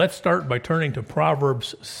Let's start by turning to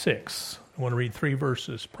Proverbs 6. I want to read 3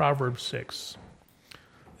 verses. Proverbs 6.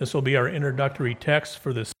 This will be our introductory text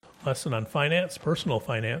for this lesson on finance, personal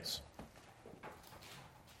finance.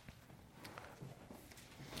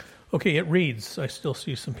 Okay, it reads, I still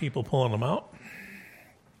see some people pulling them out.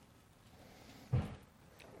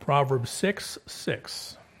 Proverbs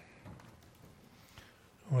 6:6.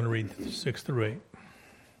 I want to read 6 through 8.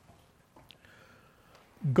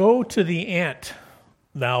 Go to the ant,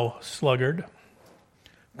 thou sluggard.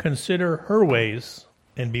 Consider her ways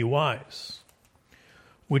and be wise,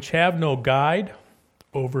 which have no guide,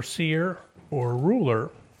 overseer, or ruler,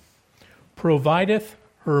 provideth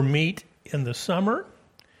her meat in the summer,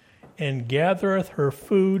 and gathereth her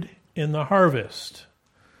food in the harvest.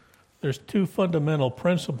 There's 2 fundamental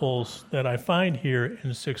principles that I find here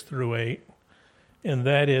in 6 through 8, and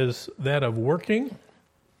that is that of working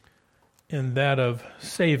and that of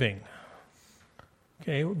saving.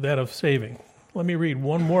 Okay, that of saving. Let me read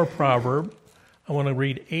one more proverb. I want to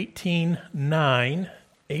read 18:9.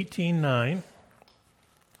 18:9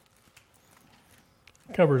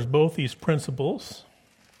 covers both these principles.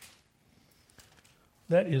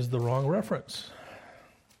 That is the wrong reference.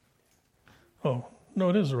 Oh, no,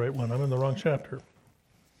 it is the right one. I'm in the wrong chapter.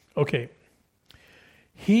 Okay.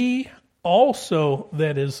 He also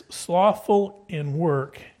that is slothful in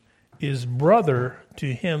work is brother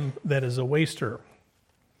to him that is a waster.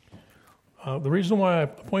 The reason why I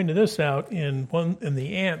pointed this out in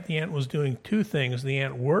the ant was doing 2 things. The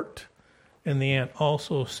ant worked, and the ant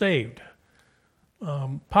also saved.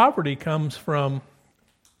 Poverty comes from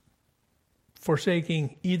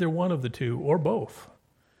forsaking either one of the 2 or both.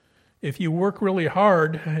 If you work really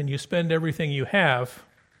hard and you spend everything you have,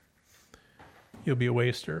 you'll be a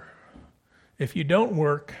waster. If you don't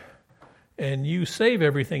work and you save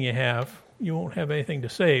everything you have, you won't have anything to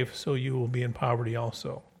save, so you will be in poverty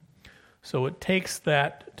also. So it takes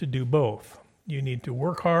that to do both. You need to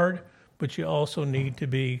work hard, but you also need to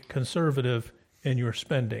be conservative in your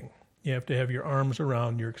spending. You have to have your arms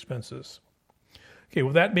around your expenses. Okay,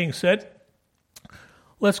 with that being said,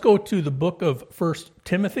 let's go to the book of 1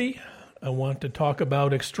 Timothy. I want to talk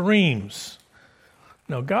about extremes.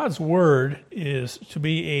 Now, God's word is to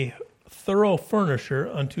be a thorough furnisher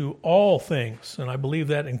unto all things, and I believe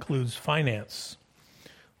that includes finance.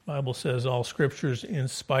 The Bible says all Scripture is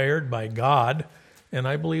inspired by God, and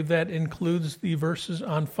I believe that includes the verses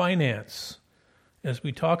on finance. As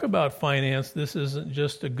we talk about finance, this isn't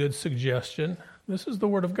just a good suggestion. This is the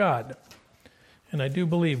Word of God. And I do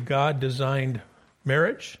believe God designed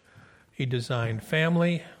marriage, He designed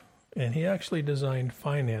family, and He actually designed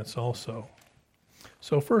finance also.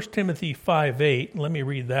 So 1 Timothy 5:8, let me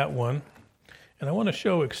read that one. And I want to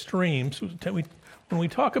show extremes. When we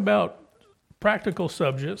talk about practical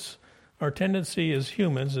subjects, our tendency as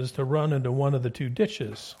humans is to run into one of the 2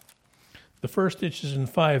 ditches. The first ditch is in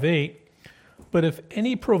 5:8. But if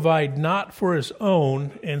any provide not for his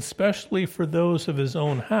own, and specially for those of his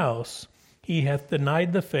own house, he hath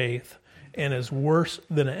denied the faith, and is worse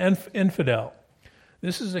than an infidel.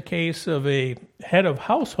 This is a case of a head of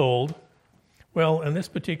household. Well, in this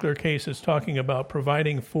particular case, it's talking about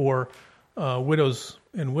providing for widows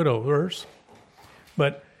and widowers.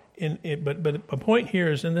 But a point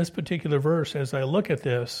here is in this particular verse, as I look at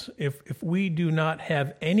this, if we do not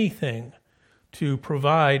have anything to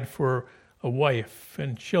provide for a wife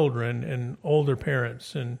and children and older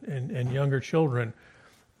parents and younger children,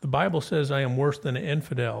 the Bible says I am worse than an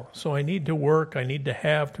infidel. So I need to work, I need to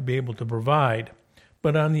have to be able to provide.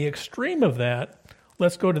 But on the extreme of that,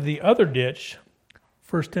 let's go to the other ditch,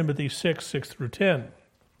 1 Timothy 6 through 10.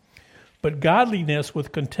 But godliness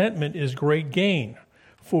with contentment is great gain,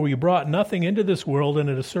 for we brought nothing into this world, and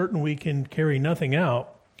it is certain we can carry nothing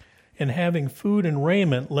out. And having food and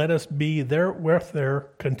raiment, let us be with their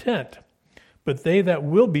content. But they that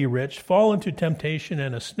will be rich fall into temptation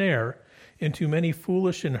and a snare, into many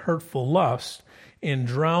foolish and hurtful lusts, and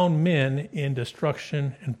drown men in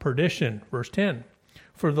destruction and perdition. Verse 10.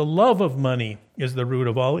 For the love of money is the root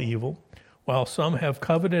of all evil, while some have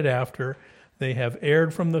coveted after, they have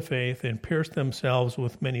erred from the faith and pierced themselves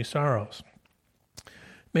with many sorrows.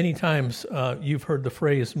 Many times you've heard the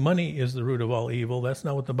phrase, money is the root of all evil. That's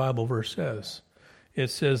not what the Bible verse says. It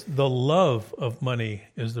says the love of money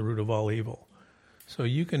is the root of all evil. So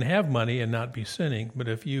you can have money and not be sinning, but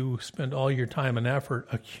if you spend all your time and effort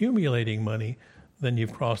accumulating money, then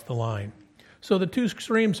you've crossed the line. So the 2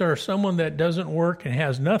 extremes are someone that doesn't work and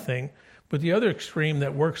has nothing, but the other extreme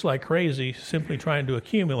that works like crazy, simply trying to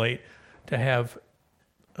accumulate to have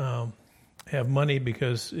money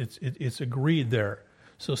because it's agreed there.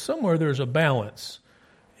 So somewhere there's a balance.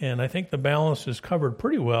 And I think the balance is covered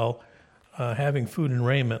pretty well. Having food and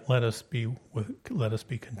raiment, let us be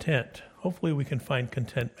content. Hopefully we can find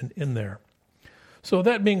contentment in there. So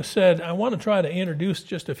that being said, I want to try to introduce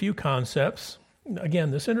just a few concepts. Again,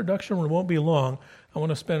 this introduction won't be long. I want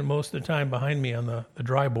to spend most of the time behind me on the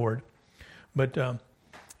dry board. But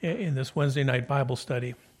in this Wednesday night Bible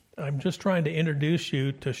study, I'm just trying to introduce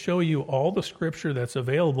you to show you all the scripture that's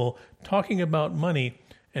available talking about money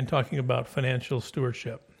and talking about financial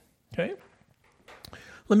stewardship. Okay?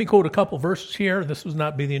 Let me quote a couple verses here. This will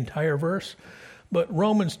not be the entire verse. But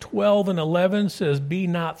Romans 12:11 says, "Be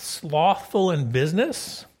not slothful in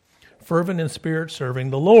business, fervent in spirit, serving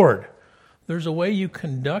the Lord." There's a way you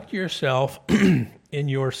conduct yourself in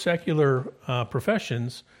your secular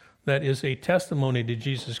professions that is a testimony to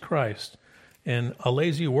Jesus Christ. And a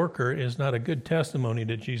lazy worker is not a good testimony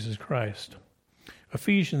to Jesus Christ.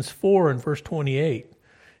 Ephesians 4 and verse 28,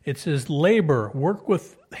 it says, "Labor, work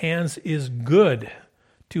with hands is good,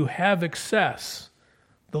 to have excess."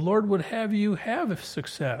 The Lord would have you have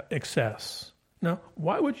excess. Now,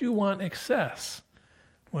 why would you want excess?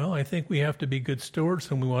 Well, I think we have to be good stewards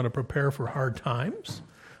and we want to prepare for hard times.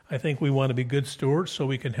 I think we want to be good stewards so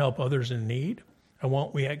we can help others in need. I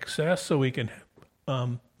want we excess so we can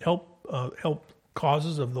help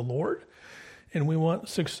causes of the Lord. And we want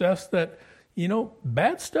success that,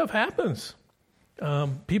 bad stuff happens.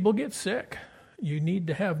 People get sick. You need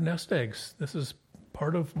to have nest eggs. This is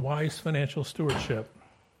part of wise financial stewardship.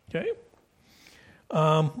 Okay?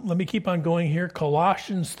 Let me keep on going here.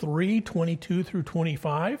 Colossians 3:22 through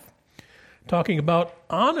 25, talking about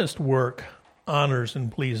honest work honors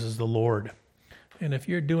and pleases the Lord. And if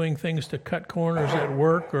you're doing things to cut corners at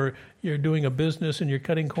work, or you're doing a business and you're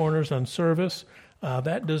cutting corners on service,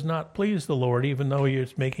 that does not please the Lord, even though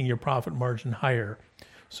it's making your profit margin higher.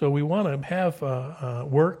 So we want to have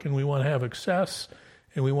work, and we want to have excess,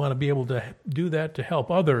 and we want to be able to do that to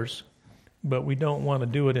help others, but we don't want to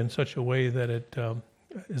do it in such a way that it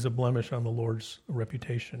is a blemish on the Lord's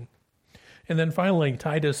reputation. And then finally,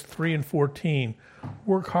 Titus 3 and 14,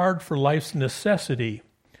 work hard for life's necessity,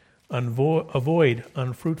 avoid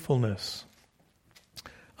unfruitfulness.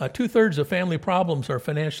 2/3 of family problems are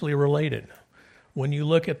financially related. When you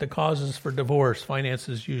look at the causes for divorce, finance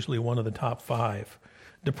is usually one of the top 5.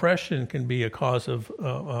 Depression can be a cause of,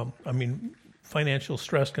 financial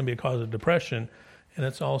stress can be a cause of depression, and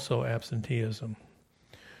it's also absenteeism.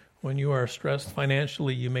 When you are stressed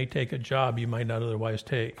financially, you may take a job you might not otherwise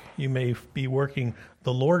take. You may be working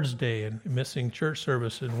the Lord's Day and missing church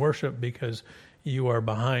service and worship because you are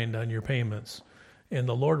behind on your payments. And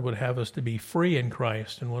the Lord would have us to be free in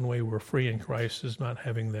Christ, and one way we're free in Christ is not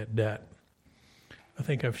having that debt. I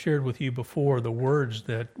think I've shared with you before the words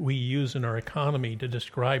that we use in our economy to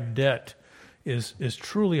describe debt is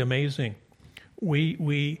truly amazing.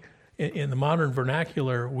 We in the modern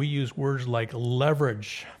vernacular, we use words like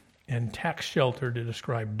leverage and tax shelter to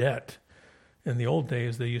describe debt. In the old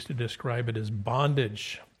days, they used to describe it as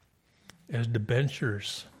bondage, as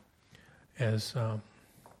debentures, as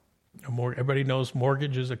everybody knows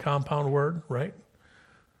mortgage is a compound word, right?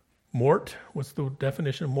 Mort, what's the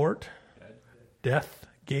definition of mort? Death.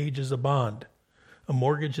 Gage is a bond. A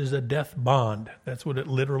mortgage is a death bond. That's what it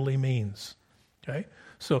literally means. Okay?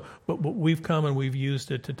 So, but we've come and we've used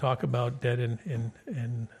it to talk about debt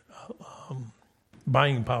and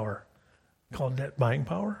buying power. Called debt buying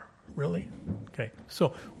power? Really? Okay.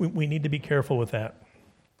 So we need to be careful with that.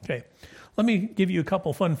 Okay. Let me give you a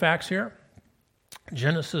couple fun facts here.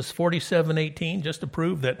 Genesis 47:18, just to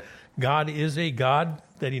prove that God is a God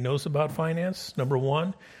that he knows about finance. Number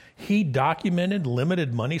one, he documented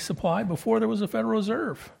limited money supply before there was a Federal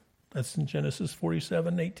Reserve. That's in Genesis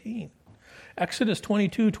 47:18. Exodus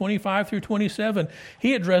 22:25 through 27,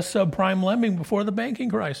 he addressed subprime lending before the banking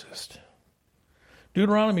crisis.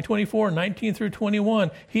 Deuteronomy 24:19 through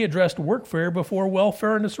 21, he addressed workfare before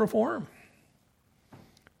welfare and its reform.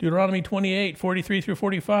 Deuteronomy 28:43 through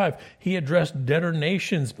 45, he addressed debtor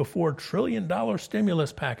nations before trillion-dollar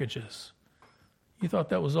stimulus packages. You thought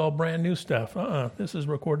that was all brand new stuff. This is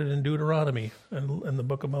recorded in Deuteronomy and the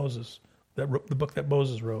book of Moses, the book that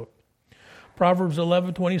Moses wrote. Proverbs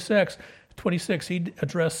 11:26, he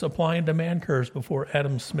addressed supply and demand curves before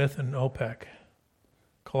Adam Smith and OPEC.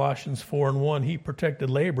 Colossians 4:1, he protected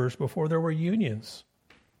laborers before there were unions.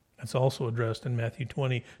 That's also addressed in Matthew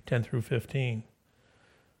 20:10 through 15.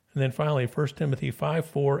 And then finally, 1 Timothy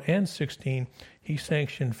 5:4 and 16, he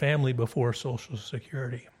sanctioned family before Social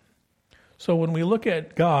Security. So when we look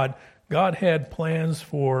at God, God had plans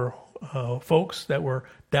for folks that were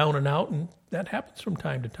down and out, and that happens from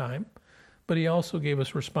time to time. but he also gave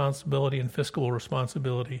us responsibility and fiscal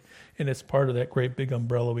responsibility, and it's part of that great big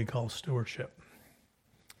umbrella we call stewardship.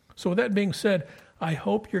 So with that being said, I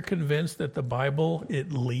hope you're convinced that the Bible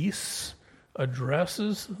at least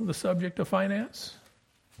addresses the subject of finance.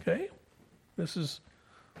 Okay? This is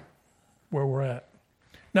where we're at.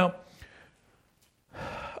 Now,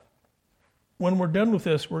 when we're done with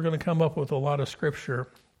this, we're going to come up with a lot of scripture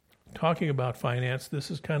talking about finance.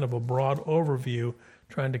 This is kind of a broad overview,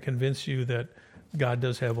 trying to convince you that God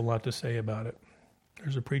does have a lot to say about it.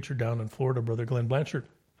 There's a preacher down in Florida, Brother Glenn Blanchard,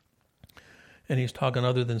 and he's talking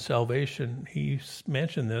other than salvation. He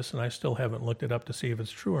mentioned this, and I still haven't looked it up to see if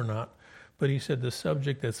it's true or not, but he said the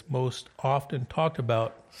subject that's most often talked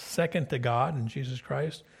about, second to God and Jesus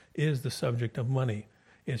Christ, is the subject of money.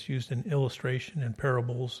 It's used in illustration and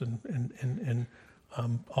parables and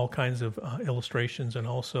all kinds of illustrations, and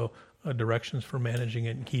also directions for managing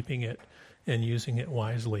it and keeping it and using it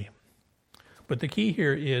wisely. But the key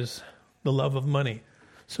here is the love of money.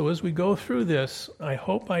 So as we go through this, I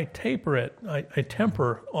hope I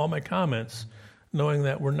temper all my comments, knowing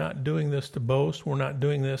that we're not doing this to boast. We're not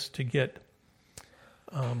doing this to get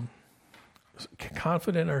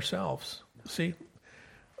confident in ourselves. See,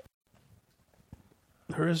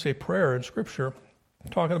 there is a prayer in Scripture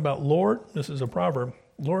talking about, Lord, this is a proverb,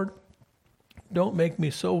 Lord, don't make me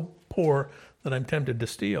so poor that I'm tempted to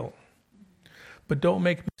steal, but don't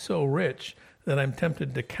make me so rich that I'm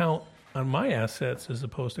tempted to count on my assets as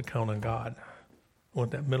opposed to count on God. I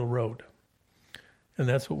want that middle road. And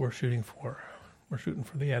that's what we're shooting for. We're shooting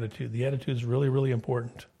for the attitude. The attitude is really, really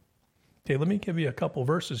important. Okay, let me give you a couple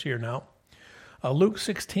verses here now. Luke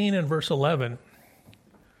 16 and verse 11.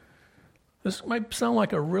 This might sound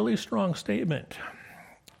like a really strong statement.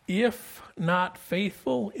 If not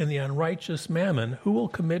faithful in the unrighteous mammon, who will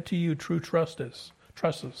commit to you true trusts?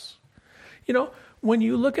 You know, when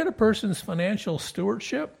you look at a person's financial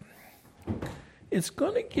stewardship, it's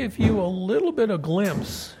going to give you a little bit of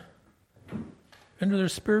glimpse into their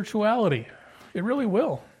spirituality. It really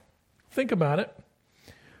will. Think about it.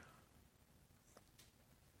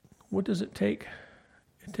 What does it take?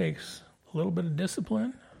 It takes a little bit of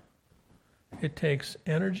discipline. It takes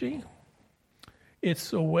energy.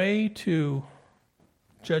 It's a way to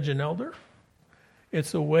judge an elder.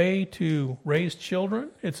 It's a way to raise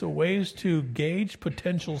children. It's a way to gauge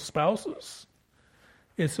potential spouses.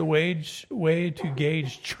 It's a way to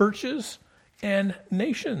gauge churches and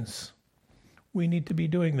nations. We need to be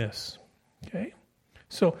doing this. Okay?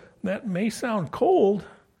 So that may sound cold,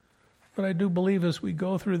 but I do believe as we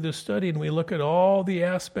go through this study and we look at all the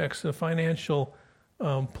aspects of financial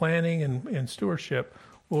planning and stewardship,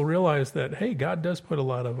 we'll realize that, hey, God does put a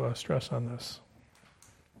lot of stress on this.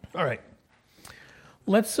 All right.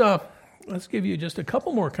 Let's give you just a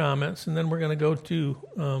couple more comments, and then we're going to go to,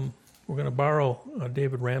 we're going to borrow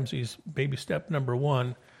David Ramsey's baby step number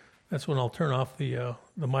 1. That's when I'll turn off the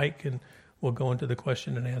mic and we'll go into the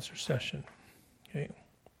question and answer session. Okay.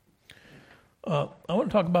 I want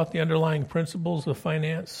to talk about the underlying principles of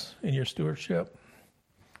finance in your stewardship.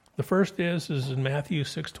 The first is in Matthew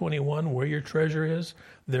 6:21, where your treasure is,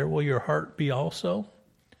 there will your heart be also.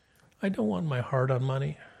 I don't want my heart on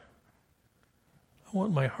money. I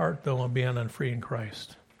want my heart, though, on being on free in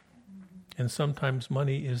Christ. And sometimes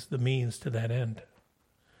money is the means to that end.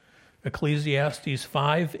 Ecclesiastes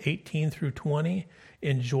 5:18 through 20,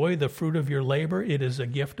 enjoy the fruit of your labor. It is a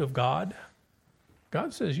gift of God.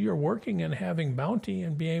 God says you're working and having bounty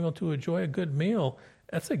and being able to enjoy a good meal.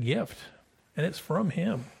 That's a gift, and it's from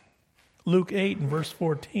Him. Luke 8 and verse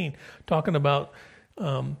 14, talking about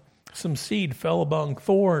some seed fell among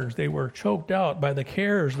thorns. They were choked out by the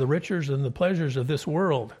cares, the riches, and the pleasures of this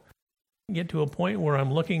world. I get to a point where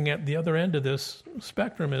I'm looking at the other end of this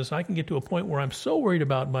spectrum is I can get to a point where I'm so worried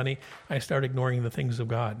about money, I start ignoring the things of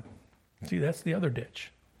God. See, that's the other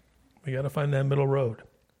ditch. We got to find that middle road.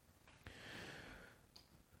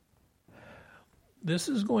 This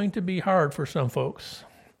is going to be hard for some folks.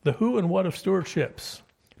 The who and what of stewardships,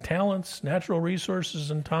 talents, natural resources,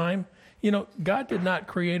 and time. You know, God did not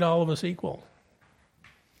create all of us equal.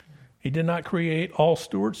 He did not create all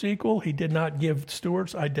stewards equal. He did not give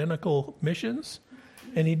stewards identical missions.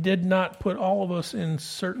 And He did not put all of us in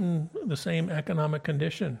the same economic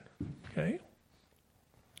condition. Okay?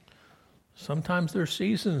 Sometimes there's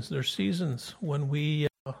seasons. There's seasons when we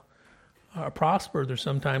prosper. There's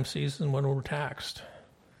sometimes seasons when we're taxed.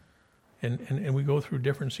 And we go through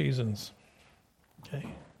different seasons. Okay.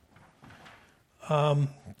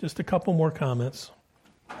 Just a couple more comments.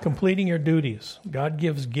 Completing your duties. God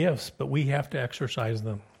gives gifts, but we have to exercise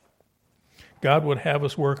them. God would have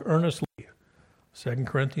us work earnestly, 2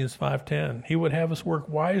 Corinthians 5:10. He would have us work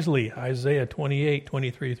wisely. Isaiah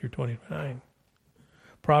 28:23 through 29.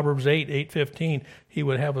 Proverbs 8:15. He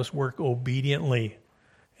would have us work obediently.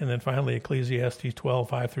 And then finally, Ecclesiastes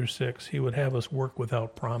 12:5 through 6. He would have us work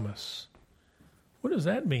without promise. What does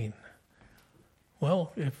that mean?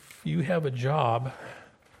 Well, if you have a job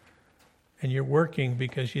and you're working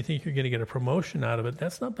because you think you're going to get a promotion out of it,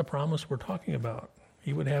 that's not the promise we're talking about.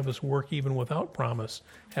 He would have us work even without promise,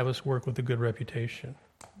 have us work with a good reputation.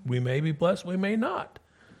 We may be blessed, we may not.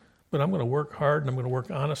 But I'm going to work hard, and I'm going to work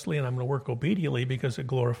honestly, and I'm going to work obediently because it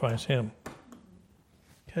glorifies Him.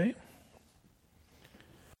 Okay?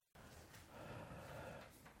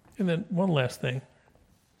 And then one last thing.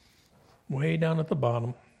 Way down at the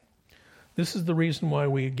bottom. This is the reason why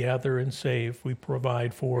we gather and save. We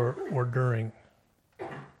provide for or during.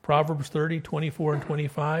 Proverbs 30:24 and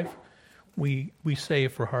 25. We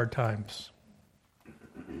save for hard times.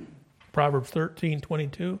 Proverbs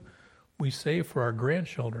 13:22. We save for our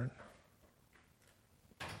grandchildren.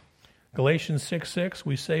 Galatians 6:6.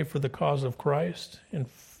 We save for the cause of Christ. In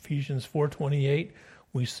Ephesians 4:28.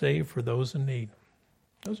 We save for those in need.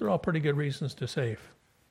 Those are all pretty good reasons to save.